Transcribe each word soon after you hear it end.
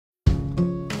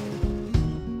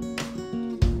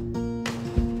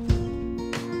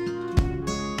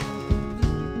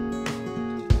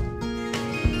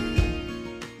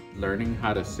learning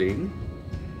how to sing.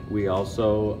 We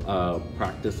also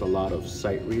practice a lot of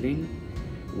sight reading,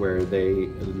 where they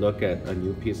look at a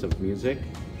new piece of music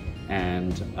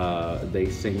and they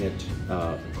sing it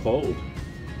cold.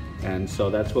 And so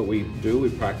that's what we do. We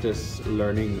practice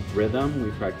learning rhythm,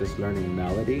 we practice learning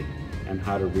melody, and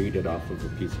how to read it off of a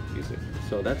piece of music.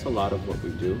 So that's a lot of what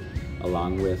we do,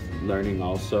 along with learning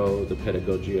also the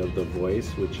pedagogy of the voice,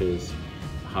 which is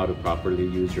how to properly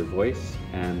use your voice,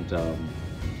 and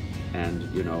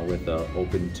you know, with an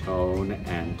open tone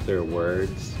and clear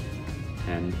words,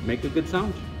 and make a good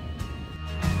sound.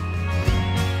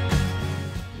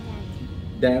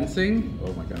 Dancing?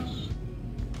 Oh my gosh.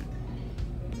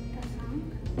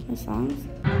 The songs?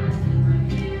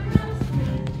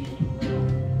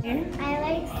 I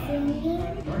like singing.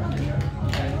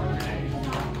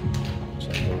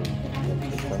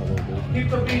 Keep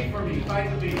the beat for me, find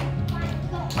the beat.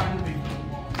 Find the beat.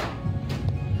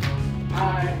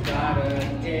 I've got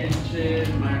an itch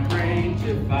in my brain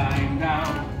to find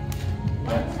out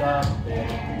what's up there.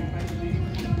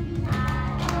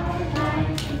 I'm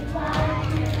going to find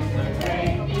the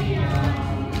great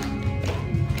beyond.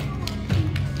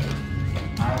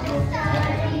 I will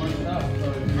study what's up, so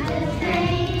if you I'm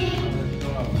training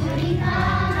to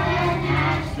become an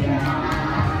astronaut.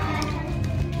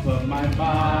 put my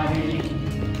body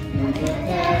through the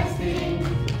testing,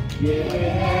 give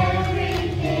it